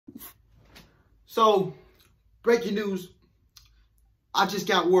So, breaking news. I just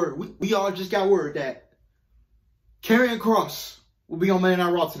got word. We all just got word that Karrion Kross will be on Monday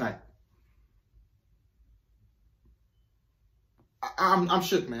Night Raw tonight. I'm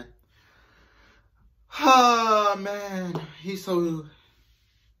shook, man. Oh, man. He's so...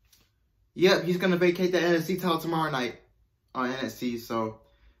 Yep, he's going to vacate the NXT title tomorrow night on NXT. So,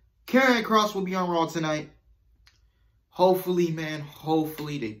 Karrion Kross will be on Raw tonight. Hopefully, man,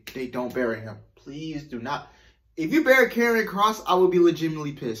 hopefully they don't bury him. Please do not. If you bury Karrion Kross, I will be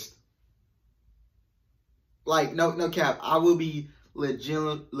legitimately pissed. Like, no cap. I will be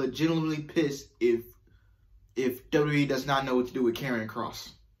legitimately pissed if WWE does not know what to do with Karrion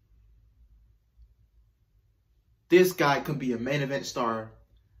Kross. This guy could be a main event star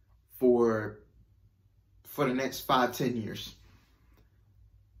for the next 5-10 years.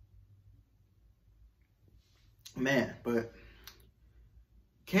 Man, but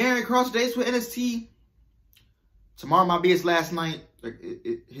Karrion Kross dates with NXT. Tomorrow might be his last night.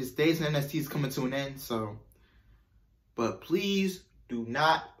 His days in NXT is coming to an end. So, but please do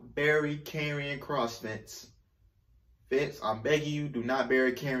not bury Karrion Kross, Vince. Vince, I'm begging you, do not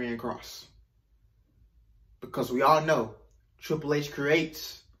bury Karrion Kross. Because we all know Triple H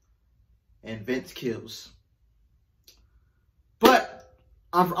creates and Vince kills. But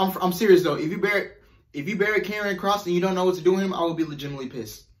I'm serious though. If you bury Karrion Kross and you don't know what to do with him, I will be legitimately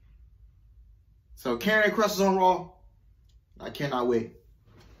pissed. So Karrion Kross is on Raw. I cannot wait.